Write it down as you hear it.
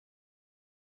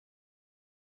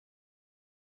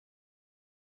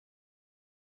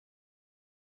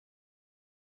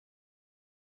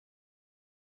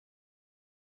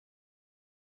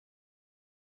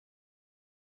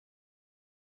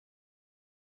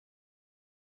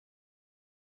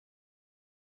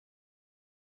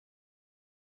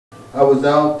I was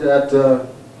out at the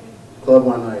club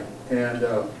one night, and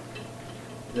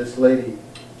this lady,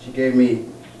 she gave me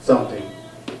something.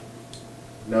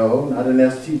 No, not an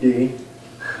STD,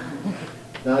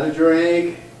 not a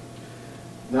drink,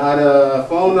 not a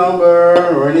phone number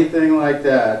or anything like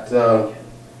that. You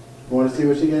want to see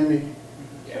what she gave me?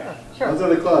 Yeah, sure. I was in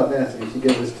the club dancing, and she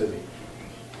gave this to me.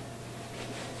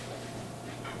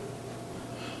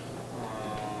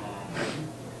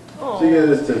 She gave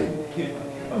this to me.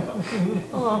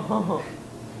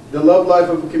 The love life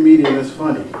of a comedian is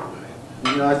funny.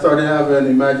 You know, I started having an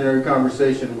imaginary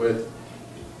conversation with,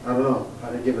 I don't know, I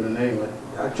didn't give it a name, but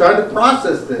I tried to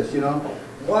process this, you know.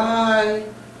 Why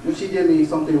would she give me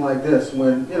something like this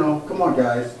when, you know, come on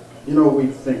guys, you know what we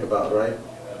think about, right?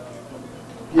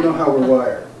 You know how we're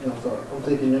wired. You know, so I'm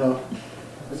thinking, you know,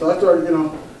 and so I started, you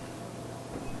know,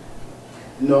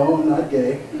 no, I'm not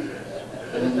gay.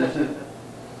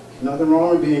 Nothing wrong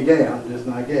with being gay, I'm just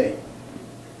not gay.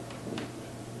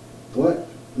 What?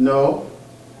 No,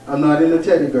 I'm not into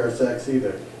teddy bear sex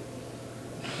either.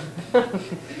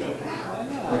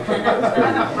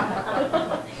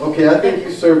 Okay, I think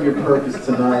you served your purpose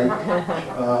tonight.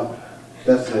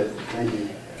 That's it, thank you.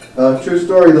 True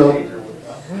story though.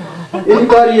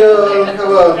 Anybody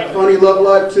have a funny love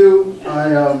life too?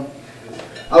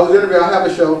 I was interviewing, I have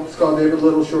a show, it's called David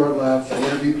Little Short Laughs. I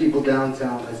interview people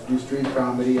downtown. I do street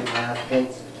comedy and I ask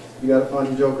folks, you got a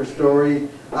funny joke or story?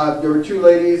 There were two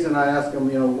ladies and I asked them,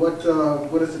 you know,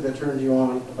 what is it that turns you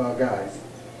on about guys?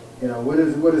 You know, what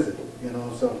is it? You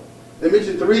know, so they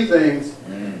mentioned three things.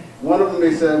 One of them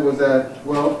they said was that,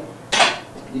 well,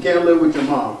 you can't live with your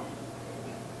mom.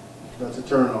 That's a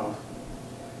turn off.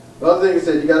 The other thing they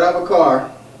said, you gotta have a car.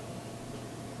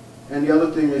 And the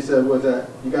other thing they said was that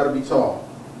you gotta be tall.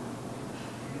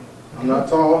 I'm not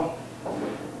tall.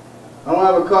 I don't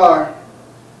have a car.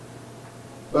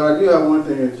 But I do have one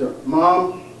thing to joke.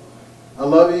 Mom, I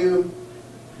love you,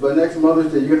 but next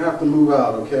Mother's Day you're gonna have to move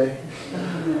out, okay?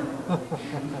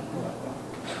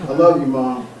 I love you,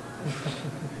 Mom.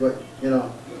 But, you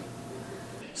know.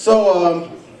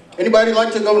 So, anybody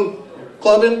like to go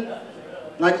clubbing?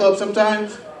 Nightclubs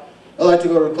sometimes? I like to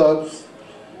go to clubs.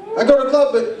 I go to the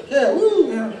club, but yeah, woo,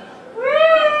 yeah.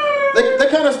 They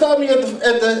kind of stop me at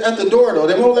the door though.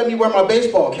 They won't let me wear my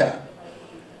baseball cap.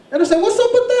 And I say, what's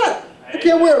up with that? I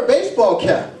can't wear a baseball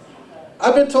cap.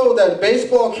 I've been told that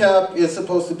baseball cap is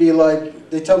supposed to be like,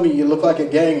 they tell me you look like a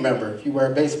gang member if you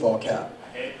wear a baseball cap.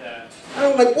 I hate that. And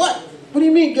I'm like, what? What do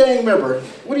you mean gang member?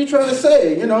 What are you trying to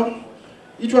say, you know?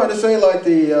 You trying to say like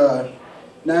the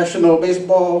National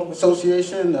Baseball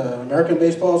Association, American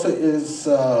Baseball is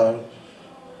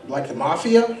like the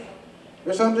mafia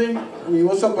or something? I mean,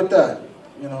 what's up with that?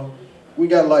 You know, we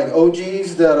got like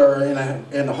OGs that are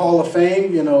in the Hall of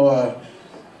Fame, you know,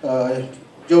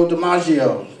 Joe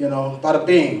DiMaggio, you know, bada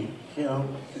bing, you know,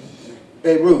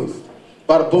 Babe Ruth,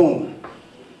 bada boom,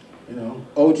 you know,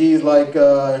 OGs like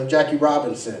Jackie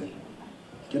Robinson,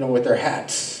 you know, with their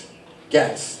hats,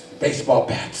 gats, baseball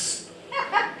bats.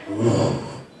 Ooh.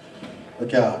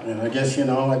 Look out, and I guess, you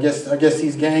know, I guess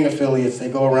these gang affiliates, they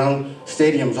go around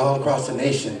stadiums all across the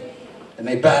nation, and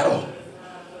they battle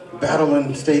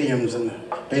in stadiums and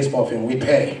baseball field. We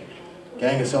pay,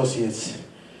 gang associates.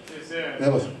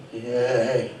 That was, yeah,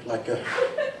 hey, like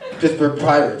Pittsburgh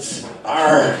Pirates,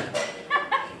 arr,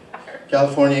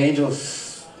 California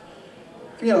Angels,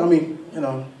 you know, I mean, you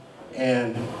know,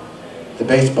 and the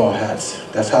baseball hats.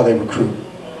 That's how they recruit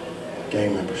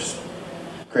gang members.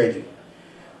 Crazy.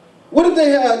 What if they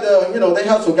had, you know, they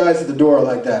hustle guys at the door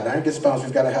like that? I guess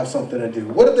sponsors got to have something to do.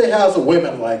 What if they housel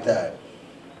women like that?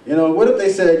 You know, what if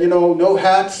they said, you know, no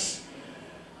hats,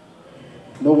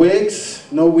 no wigs,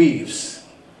 no weaves?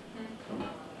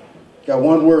 Got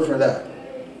one word for that,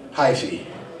 hyphy.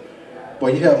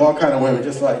 Boy, you have all kind of women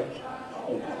just like,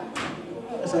 oh,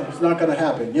 it's not going to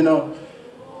happen, you know.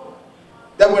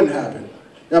 That wouldn't happen.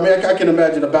 I mean, I can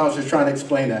imagine the bouncers trying to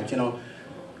explain that, you know.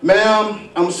 Ma'am,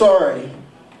 I'm sorry.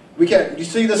 We can't, you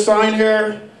see the sign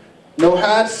here? No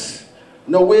hats,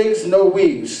 no wigs, no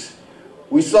weaves.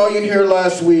 We saw you here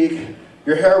last week.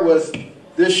 Your hair was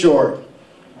this short.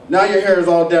 Now your hair is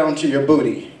all down to your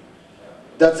booty.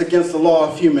 That's against the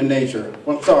law of human nature.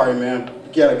 Well, I'm sorry, man.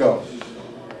 You gotta go.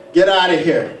 Get out of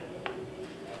here.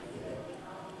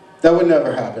 That would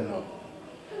never happen, though.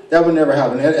 That would never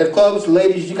happen. At clubs,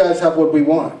 ladies, you guys have what we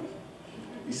want.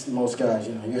 Most guys,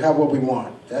 you know, you have what we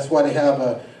want. That's why they have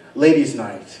a ladies'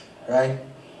 night, right?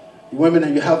 You women,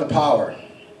 and you have the power.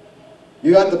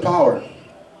 You got the power.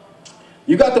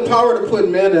 You got the power to put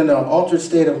men in an altered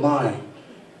state of mind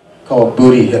called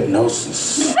booty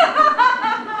hypnosis.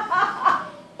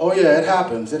 Oh yeah, it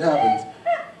happens, it happens.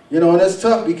 You know, and it's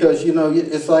tough because, you know,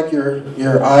 it's like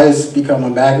your eyes become a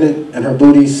magnet and her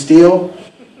booty's steel.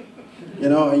 You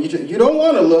know, and you don't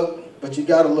want to look, but you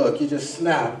got to look. You just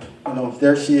snap. You know,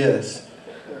 there she is.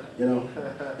 You know,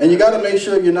 and you got to make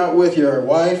sure you're not with your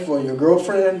wife or your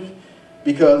girlfriend,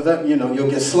 because that, you know,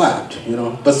 you'll get slapped. You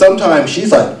know, but sometimes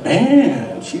she's like,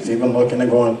 man, she's even looking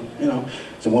and going, you know,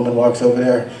 as a woman walks over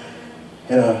there,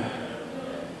 you know,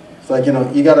 it's like, you know,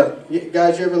 you gotta,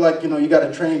 guys, you ever like, you know, you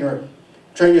gotta train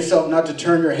yourself not to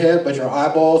turn your head, but your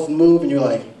eyeballs move, and you're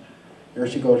like, there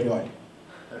she goes. You're like,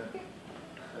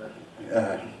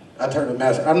 I turned a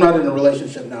master. I'm not in a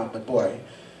relationship now, but boy,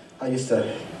 I used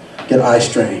to get eye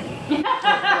strain.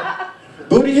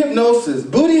 Booty hypnosis.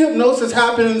 Booty hypnosis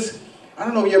happens, I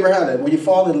don't know if you ever had it, when you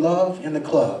fall in love in the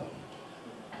club.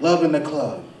 Love in the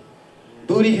club.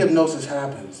 Booty hypnosis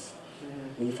happens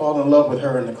when you fall in love with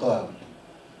her in the club.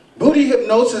 Booty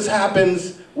hypnosis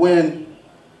happens when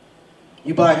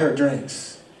you buy her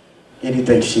drinks.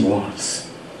 Anything she wants.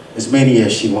 As many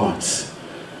as she wants.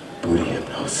 Booty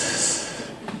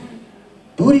hypnosis.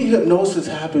 Booty hypnosis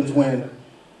happens when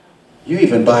you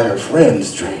even buy her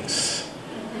friends drinks.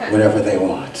 Whatever they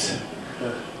want.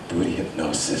 Booty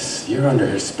hypnosis. You're under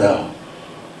her spell.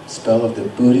 Spell of the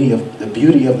beauty of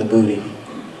the booty.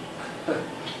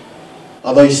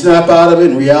 Although you snap out of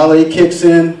it and reality kicks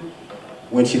in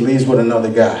when she leaves with another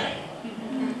guy.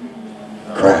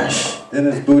 Crash. Then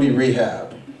it's booty rehab.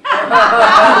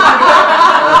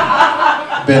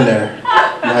 Been there.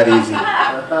 Not easy.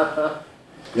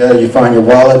 Yeah, you find your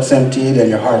wallet's emptied and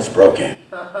your heart's broken.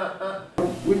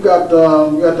 We've got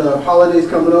the holidays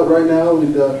coming up right now,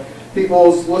 and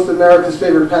what's America's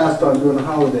favorite pastime during the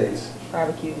holidays?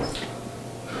 Barbecues.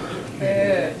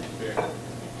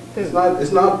 It's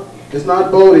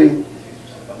not boating,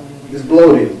 it's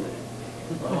bloating.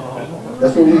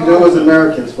 That's what we do as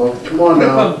Americans, folks. Come on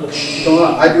now. Come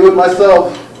on. I do it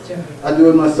myself.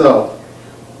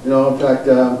 You know, in fact,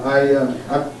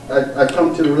 I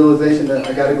come to the realization that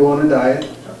I got to go on a diet.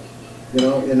 You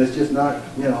know, and it's just not,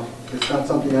 you know, it's not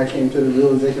something I came to the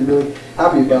realization really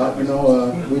happy about. You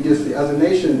know, we just, as a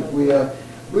nation, we got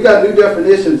new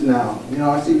definitions now. You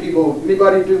know, I see people.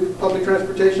 Anybody do public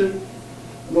transportation?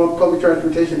 I'm on public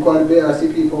transportation quite a bit. I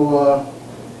see people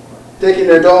taking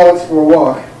their dogs for a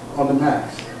walk on the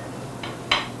Max.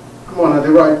 Come on, now, they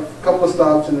ride a couple of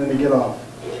stops and then they get off,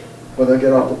 or they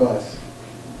get off the bus.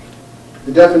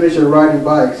 The definition of riding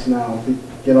bikes now, they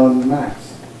get on the Max.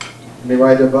 And they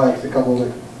ride their bikes.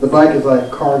 The bike is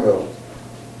like cargo.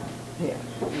 Yeah.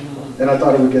 And I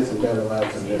thought it would get some better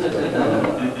laughs than this,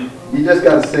 but you just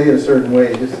got to say it a certain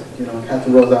way. Just, you know, have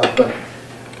to roll out. But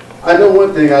I know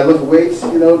one thing. I lift weights,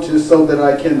 you know, just so that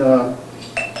I can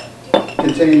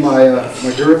contain my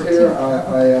girth here.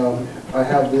 I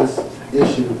have this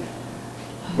issue.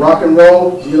 Rock and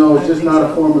roll, you know, it's just not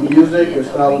a form of music or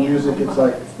style of music. It's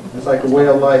like a way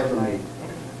of life for me.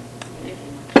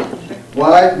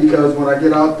 Why? Because when I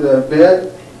get out the bed,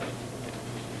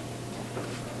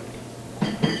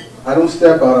 I don't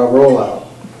step out, I roll out.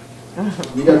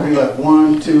 You gotta be like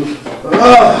 1, 2,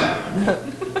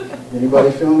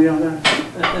 Anybody feel me on that?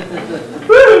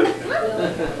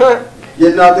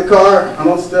 Getting out the car, I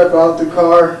don't step out the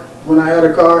car. When I had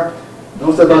a car, I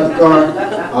don't step out the car,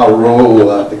 I roll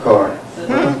out the car.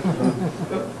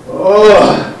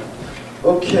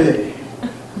 Okay.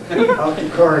 Out the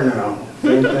car now.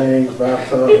 Same thing,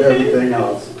 bathtub, everything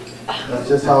else. That's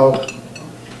just how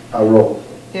I roll.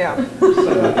 Yeah.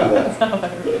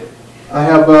 I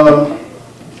have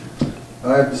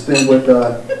this thing with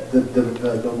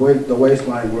the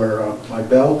waistline where my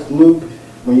belt loop,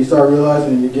 when you start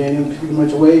realizing you're gaining too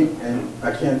much weight and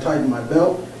I can't tighten my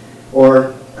belt,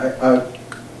 or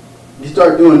you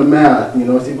start doing the math, you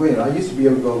know, see, wait, I used to be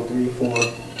able to go 3, 4,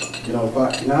 you know,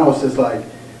 5, now it's just like,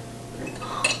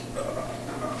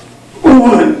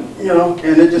 1, you know,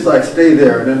 and it just like stay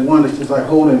there, and then 1 is just like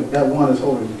holding, that 1 is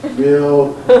holding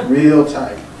real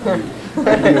tight. You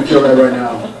can feel that right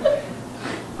now.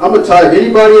 I'm a type.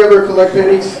 Anybody ever collect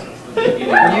pennies?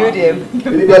 You do.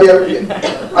 Anybody ever?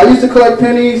 I used to collect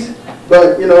pennies,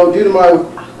 but you know, due to my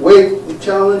weight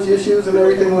challenge issues and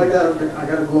everything like that, I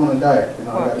got to go on a diet. You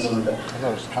know, I got to go on a diet.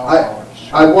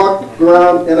 I walk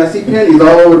around and I see pennies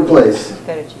all over the place,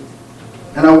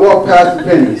 and I walk past the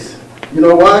pennies. You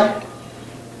know why?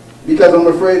 Because I'm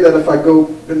afraid that if I go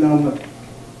and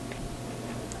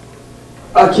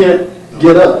I can't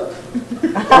get up.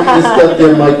 I'm just stuck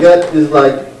there. My gut is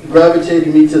like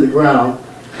gravitating me to the ground,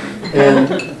 and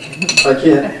I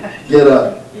can't get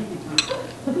up.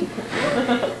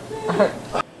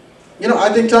 You know,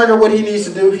 I think Tiagra, what he needs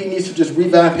to do, he needs to just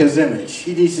revamp his image.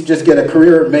 He needs to just get a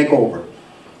career makeover.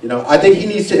 You know, I think he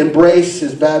needs to embrace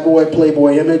his bad boy,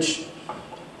 playboy image.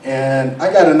 And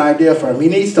I got an idea for him. He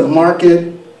needs to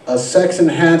market a sex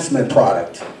enhancement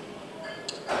product.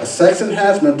 A sex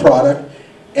enhancement product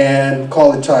and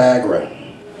call it Tiagra.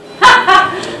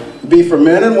 It'll be for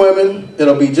men and women.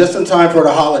 It'll be just in time for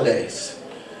the holidays.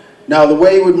 Now, the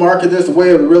way he would market this, the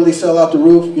way it would really sell out the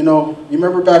roof, you know, you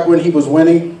remember back when he was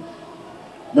winning?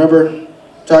 Remember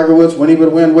Tiger Woods, when he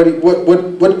would win,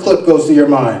 what clip goes to your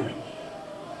mind?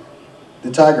 The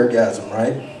Tigergasm,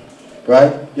 right?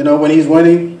 Right? You know, when he's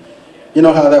winning, you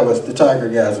know how that was, the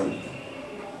Tigergasm.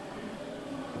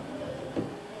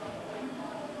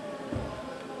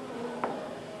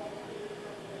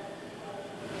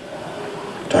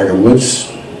 Tiger Woods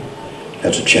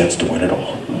has a chance to win it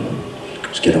all.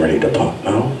 He's getting ready to pop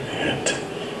now, and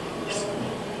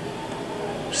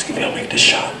let's see if he'll make this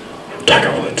shot.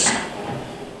 Tiger Woods.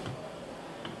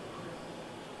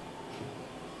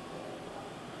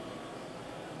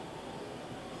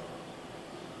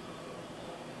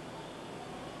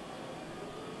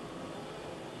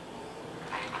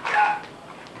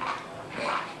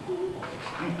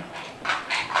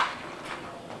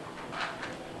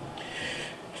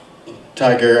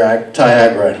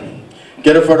 Tiagra.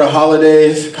 Get it for the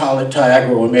holidays. Call it Tiagra.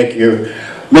 Will make you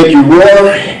roar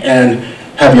and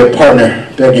have your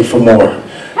partner begging for more.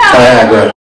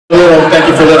 Tiagra. Hello, thank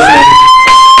you for listening.